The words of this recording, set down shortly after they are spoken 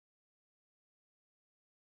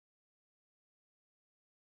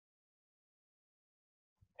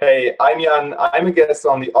Hey, I'm Jan. I'm a guest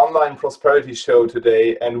on the Online Prosperity Show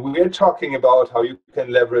today, and we're talking about how you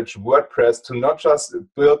can leverage WordPress to not just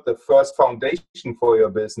build the first foundation for your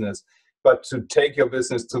business, but to take your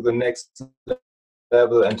business to the next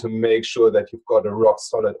level and to make sure that you've got a rock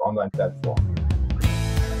solid online platform.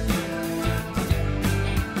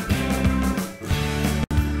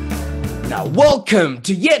 Now, welcome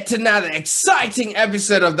to yet another exciting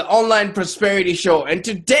episode of the Online Prosperity Show. And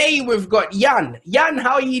today we've got Jan. Jan,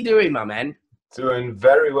 how are you doing, my man? Doing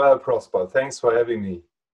very well, Prosper. Thanks for having me.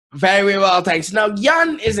 Very well, thanks. Now,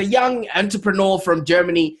 Jan is a young entrepreneur from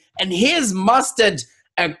Germany, and he has mastered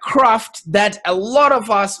a craft that a lot of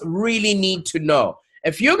us really need to know.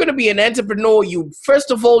 If you're going to be an entrepreneur, you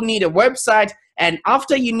first of all need a website. And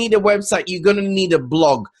after you need a website, you're going to need a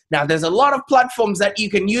blog. Now, there's a lot of platforms that you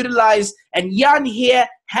can utilize. And Jan here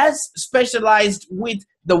has specialized with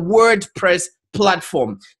the WordPress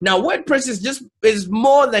platform. Now, WordPress is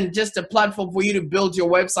more than just a platform for you to build your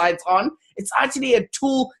websites on. It's actually a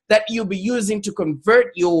tool that you'll be using to convert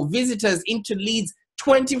your visitors into leads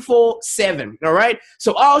 24/7. All right.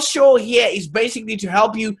 So our show here is basically to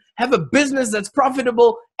help you have a business that's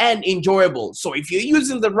profitable and enjoyable. So if you're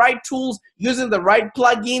using the right tools, using the right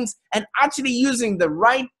plugins, and actually using the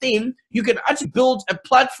right theme, you can actually build a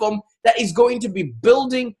platform that is going to be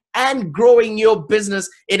building and growing your business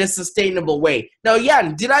in a sustainable way. Now,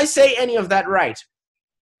 Jan, did I say any of that right?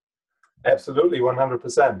 Absolutely,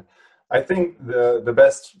 100%. I think the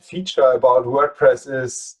best feature about WordPress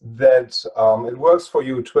is that it works for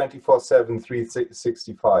you 24/7,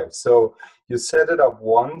 365. So you set it up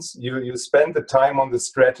once, you spend the time on the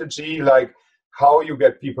strategy, like how you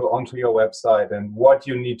get people onto your website and what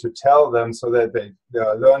you need to tell them so that they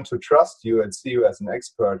learn to trust you and see you as an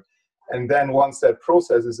expert. And then once that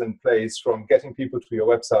process is in place, from getting people to your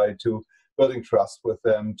website to building trust with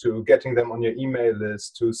them, to getting them on your email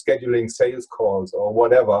list, to scheduling sales calls or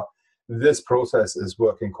whatever, this process is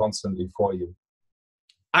working constantly for you.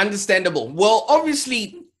 Understandable. Well,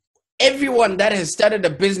 obviously, everyone that has started a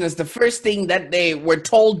business, the first thing that they were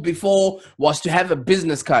told before was to have a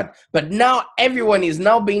business card. But now everyone is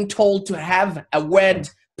now being told to have a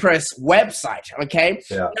WordPress website, okay?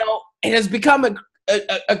 Yeah. Now, it has become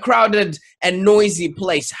a crowded and noisy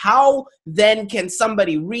place. How then can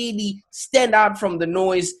somebody really stand out from the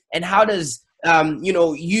noise, and how does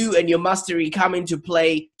you and your mastery come into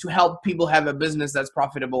play to help people have a business that's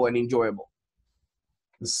profitable and enjoyable?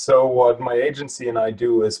 So what my agency and I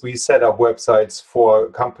do is we set up websites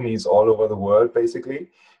for companies all over the world,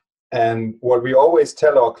 basically. And what we always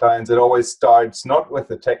tell our clients, it always starts not with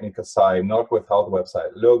the technical side, not with how the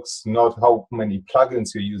website looks, not how many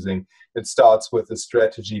plugins you're using. It starts with the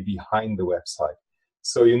strategy behind the website.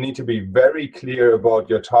 So you need to be very clear about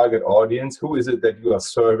your target audience. Who is it that you are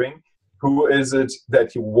serving? Who is it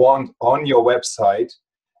that you want on your website?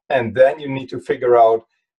 And then you need to figure out,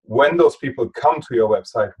 when those people come to your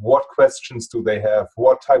website, what questions do they have?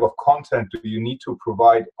 What type of content do you need to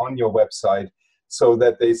provide on your website so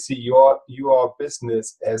that they see your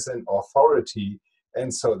business as an authority,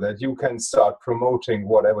 and so that you can start promoting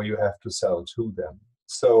whatever you have to sell to them.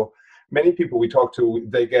 So many people we talk to,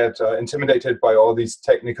 they get intimidated by all these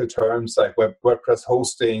technical terms like WordPress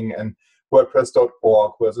hosting and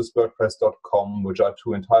WordPress.org versus WordPress.com, which are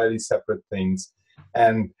two entirely separate things.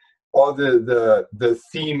 And all the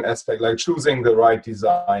theme aspect, like choosing the right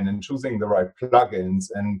design and choosing the right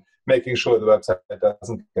plugins and making sure the website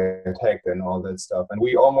doesn't get hacked and all that stuff. And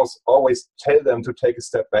we almost always tell them to take a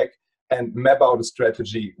step back and map out a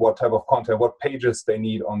strategy, what type of content, what pages they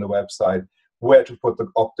need on the website, where to put the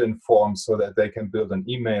opt-in forms so that they can build an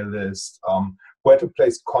email list, where to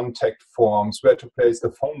place contact forms, where to place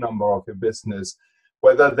the phone number of your business,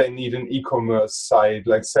 whether they need an e-commerce site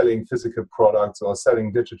like selling physical products or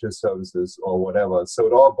selling digital services or whatever. So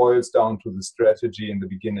it all boils down to the strategy in the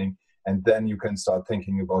beginning, and then you can start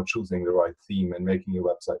thinking about choosing the right theme and making your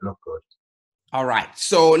website look good. All right.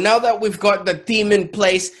 So now that we've got the theme in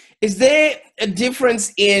place, is there a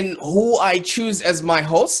difference in who I choose as my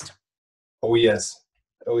host? Oh, yes.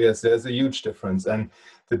 Oh, yes. There's a huge difference. And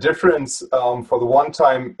the difference for the one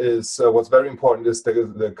time is what's very important is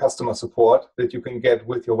the customer support that you can get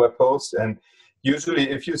with your web host. And usually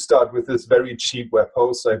if you start with this very cheap web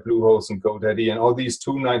host like Bluehost and GoDaddy and all these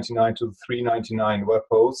 $2.99 to $3.99 web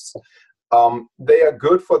hosts, they are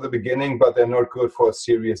good for the beginning, but they're not good for a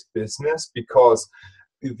serious business, because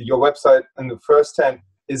your website in the first hand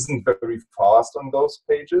isn't very fast on those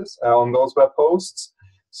pages, on those web hosts.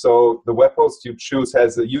 So the web host you choose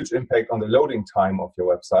has a huge impact on the loading time of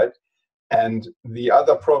your website. And the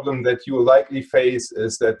other problem that you will likely face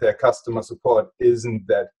is that their customer support isn't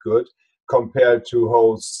that good, compared to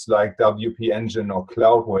hosts like WP Engine or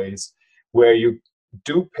Cloudways, where you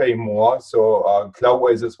do pay more. So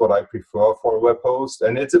Cloudways is what I prefer for a web host,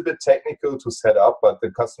 and it's a bit technical to set up, but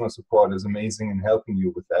the customer support is amazing in helping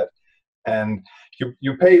you with that. And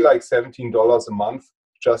you pay like $17 a month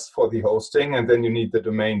just for the hosting, and then you need the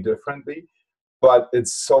domain differently. But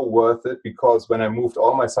it's so worth it, because when I moved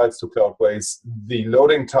all my sites to Cloudways, the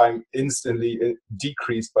loading time instantly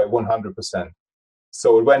decreased by 100%.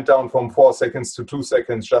 So it went down from 4 seconds to 2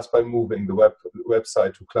 seconds just by moving the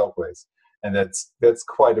website to Cloudways. And that's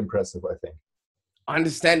quite impressive, I think.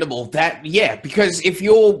 Understandable. Because if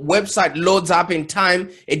your website loads up in time,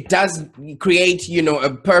 it does create, a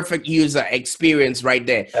perfect user experience right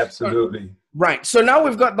there. Absolutely. Right. So now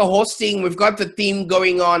we've got the hosting, we've got the theme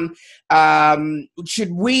going on.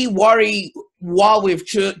 Should we worry while we've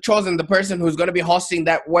chosen the person who's going to be hosting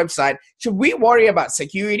that website? Should we worry about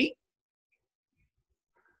security?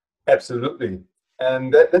 Absolutely.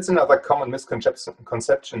 And that's another common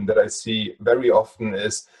misconception that I see very often,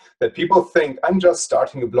 is that people think I'm just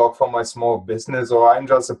starting a blog for my small business, or I'm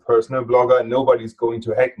just a personal blogger and nobody's going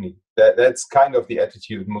to hack me. That's kind of the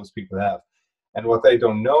attitude most people have. And what they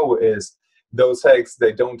don't know is those hacks,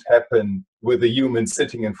 they don't happen with a human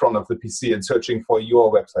sitting in front of the PC and searching for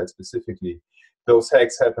your website specifically. Those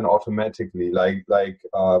hacks happen automatically, like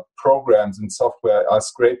programs and software are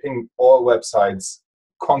scraping all websites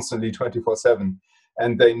constantly 24/7.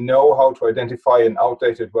 And they know how to identify an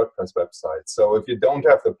outdated WordPress website. So if you don't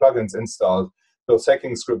have the plugins installed, those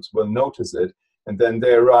hacking scripts will notice it, and then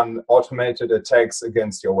they run automated attacks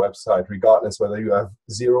against your website, regardless whether you have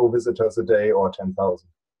 0 visitors a day or 10,000.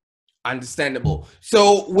 Understandable.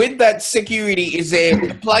 So with that security, is there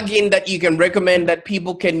a plugin that you can recommend that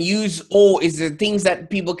people can use, or is there things that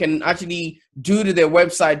people can actually do to their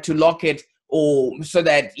website to lock it, or so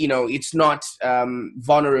that it's not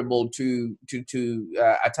vulnerable to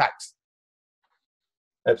attacks?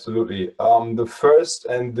 Absolutely. The first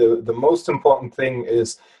and the most important thing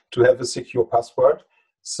is to have a secure password.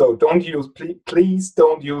 So please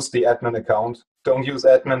don't use the admin account. Don't use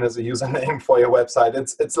admin as a username for your website.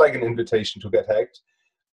 It's like an invitation to get hacked.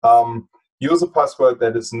 Use a password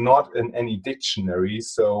that is not in any dictionary.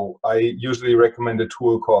 So I usually recommend a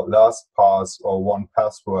tool called LastPass or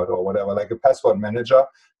 1Password or whatever, like a password manager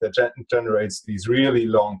that generates these really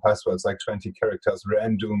long passwords, like 20 characters,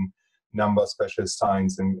 random numbers, special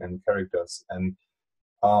signs, and characters. And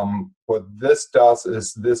what this does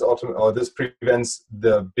is this prevents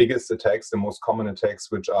the biggest attacks, the most common attacks,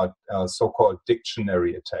 which are so-called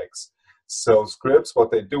dictionary attacks. So scripts, what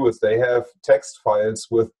they do is they have text files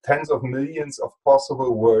with tens of millions of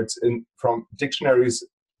possible words from dictionaries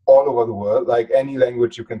all over the world, like any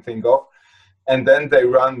language you can think of. And then they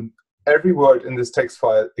run every word in this text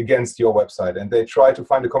file against your website. And they try to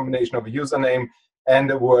find a combination of a username and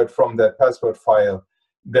a word from that password file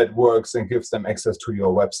that works and gives them access to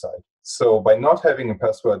your website. So by not having a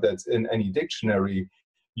password that's in any dictionary,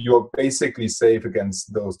 you're basically safe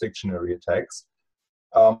against those dictionary attacks.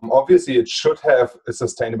 Obviously, it should have a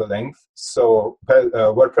sustainable length. So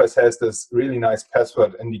WordPress has this really nice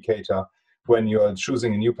password indicator when you're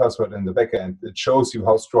choosing a new password in the backend. It shows you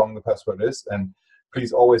how strong the password is. And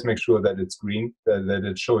please always make sure that it's green, that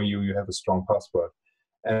it's showing you have a strong password.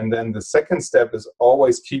 And then the second step is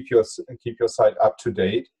always keep your site up to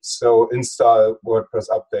date. So install WordPress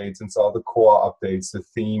updates, install the core updates, the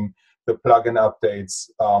theme, the plugin updates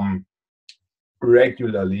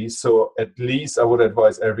regularly. So at least I would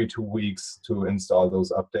advise every 2 weeks to install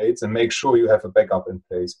those updates, and make sure you have a backup in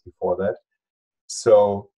place before that.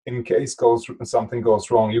 So in case something goes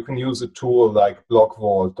wrong, you can use a tool like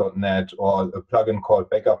blockvault.net or a plugin called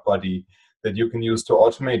Backup Buddy that you can use to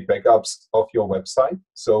automate backups of your website.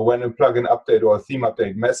 So when a plugin update or a theme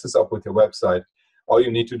update messes up with your website, all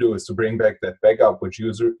you need to do is to bring back that backup, which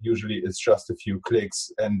usually is just a few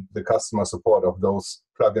clicks, and the customer support of those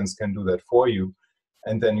plugins can do that for you.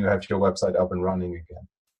 And then you have your website up and running again.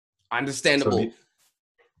 Understandable.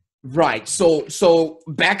 Right. So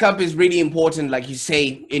backup is really important, like you say,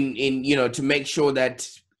 in to make sure that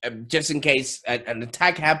just in case an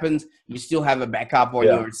attack happens, you still have a backup on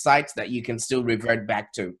your site that you can still revert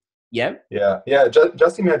back to. Yeah.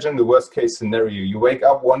 Just imagine the worst case scenario. You wake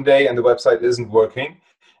up one day and the website isn't working,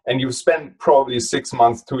 and you've spent probably 6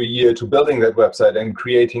 months to a year to building that website and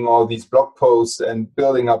creating all these blog posts and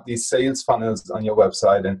building up these sales funnels on your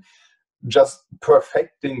website and just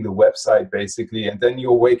perfecting the website basically. And then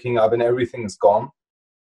you're waking up and everything is gone.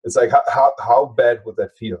 It's like, how bad would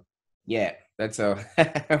that feel? Yeah. That's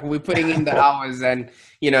we're putting in the hours, and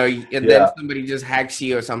and then Yeah, somebody just hacks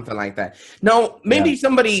you or something like that. Now, yeah. maybe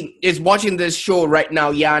somebody is watching this show right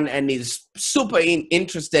now, Jan, and is super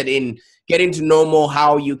interested in getting to know more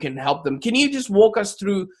how you can help them. Can you just walk us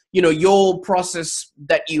through, your process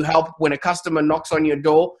that you help when a customer knocks on your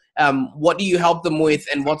door? What do you help them with,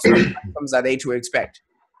 and what sort of outcomes are they to expect?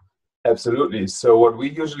 Absolutely. So what we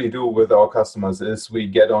usually do with our customers is we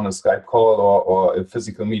get on a Skype call or a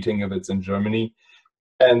physical meeting if it's in Germany,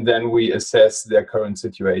 and then we assess their current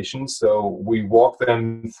situation. So we walk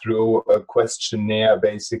them through a questionnaire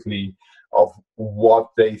basically of what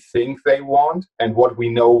they think they want and what we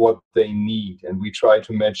know what they need. And we try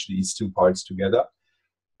to match these two parts together.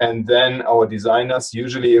 And then our designers,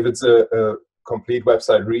 usually if it's a complete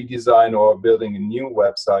website redesign or building a new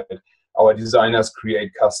website, our designers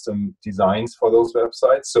create custom designs for those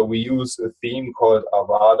websites. So we use a theme called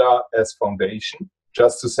Avada as foundation,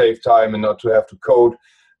 just to save time and not to have to code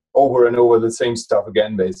over and over the same stuff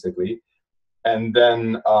again, basically. And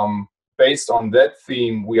then based on that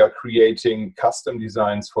theme, we are creating custom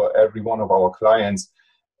designs for every one of our clients.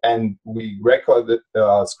 And we record the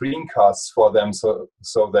screencasts for them so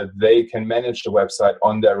that they can manage the website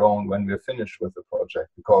on their own when we're finished with the project.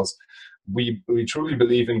 Because we truly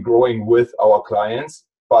believe in growing with our clients,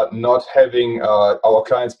 but not having our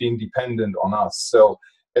clients being dependent on us. So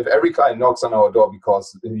if every client knocks on our door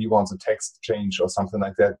because he wants a text change or something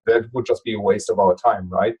like that, that would just be a waste of our time,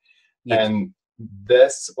 right? Yes. And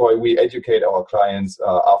that's why we educate our clients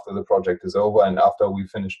after the project is over and after we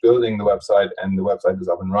finish building the website and the website is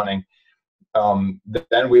up and running.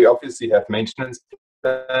 Then we obviously have maintenance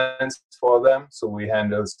plans for them. So we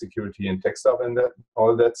handle security and tech stuff and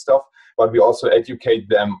all that stuff. But we also educate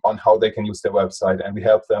them on how they can use their website, and we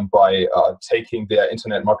help them by taking their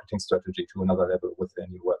internet marketing strategy to another level with their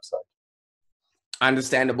new website.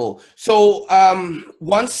 Understandable. So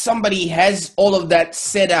once somebody has all of that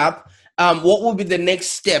set up, what will be the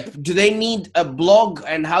next step? Do they need a blog,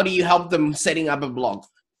 and how do you help them setting up a blog?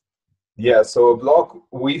 Yeah, so a blog,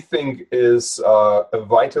 we think, is a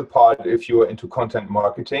vital part if you're into content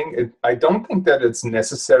marketing. I don't think that it's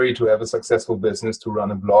necessary to have a successful business to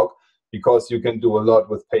run a blog, because you can do a lot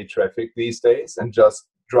with paid traffic these days and just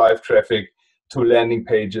drive traffic to landing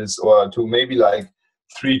pages or to maybe like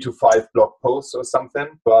 3 to 5 blog posts or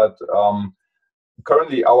something. But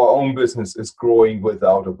currently our own business is growing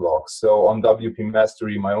without a blog. So on WP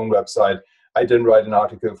Mastery, my own website, I didn't write an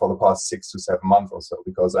article for the past 6 to 7 months or so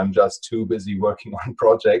because I'm just too busy working on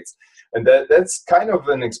projects. And that's kind of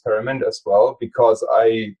an experiment as well, because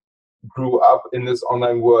I grew up in this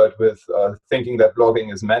online world with thinking that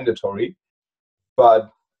blogging is mandatory. But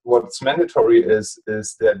what's mandatory is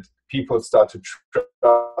that people start to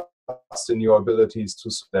trust in your abilities to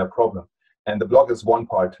solve their problem. And the blog is one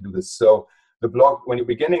part to do this. So the blog, when you're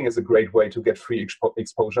beginning, is a great way to get free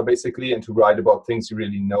exposure, basically, and to write about things you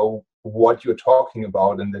really know what you're talking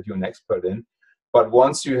about and that you're an expert in. But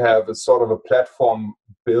once you have a sort of a platform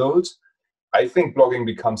built, I think blogging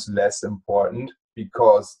becomes less important,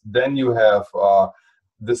 because then you have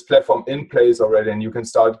this platform in place already, and you can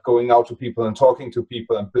start going out to people and talking to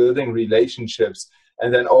people and building relationships,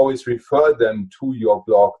 and then always refer them to your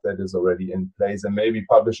blog that is already in place, and maybe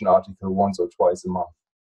publish an article once or twice a month.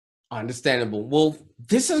 Understandable. Well,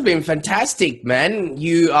 this has been fantastic, man.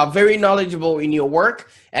 You are very knowledgeable in your work,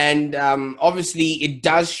 and obviously it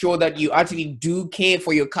does show that you actually do care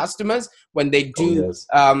for your customers when they do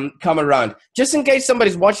come around. Just in case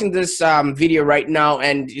somebody's watching this video right now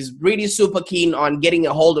and is really super keen on getting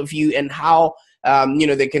a hold of you and how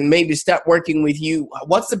they can maybe start working with you,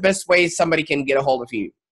 what's the best way somebody can get a hold of you?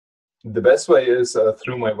 The best way is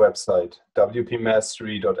through my website,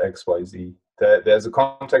 wpmastery.xyz. There's a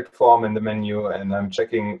contact form in the menu, and I'm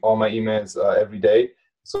checking all my emails every day.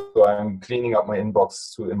 So I'm cleaning up my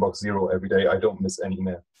inbox to inbox 0 every day. I don't miss any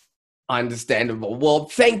email. Understandable. Well,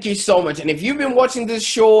 thank you so much. And if you've been watching this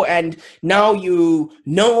show and now you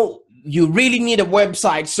know you really need a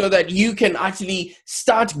website so that you can actually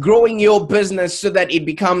start growing your business so that it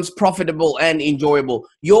becomes profitable and enjoyable.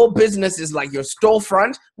 Your business is like your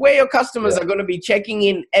storefront where your customers are going to be checking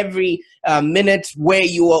in every minute, where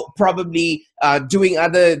you are probably doing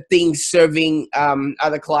other things, serving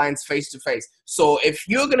other clients face to face. So if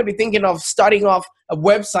you're going to be thinking of starting off a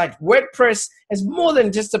website, WordPress is more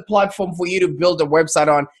than just a platform for you to build a website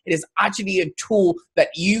on. It is actually a tool that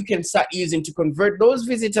you can start using to convert those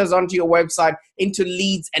visitors onto your website into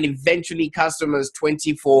leads and eventually customers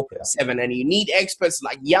 24/7. And you need experts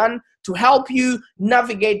like Jan to help you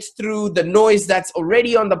navigate through the noise that's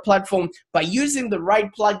already on the platform. By using the right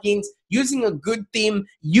plugins, using a good theme,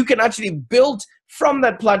 you can actually build from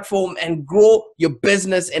that platform and grow your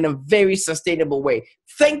business in a very sustainable way.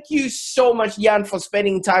 Thank you so much, Jan, for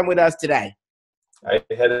spending time with us today. I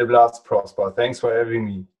had a blast, Prosper. Thanks for having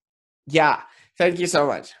me. Yeah, thank you so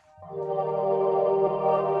much.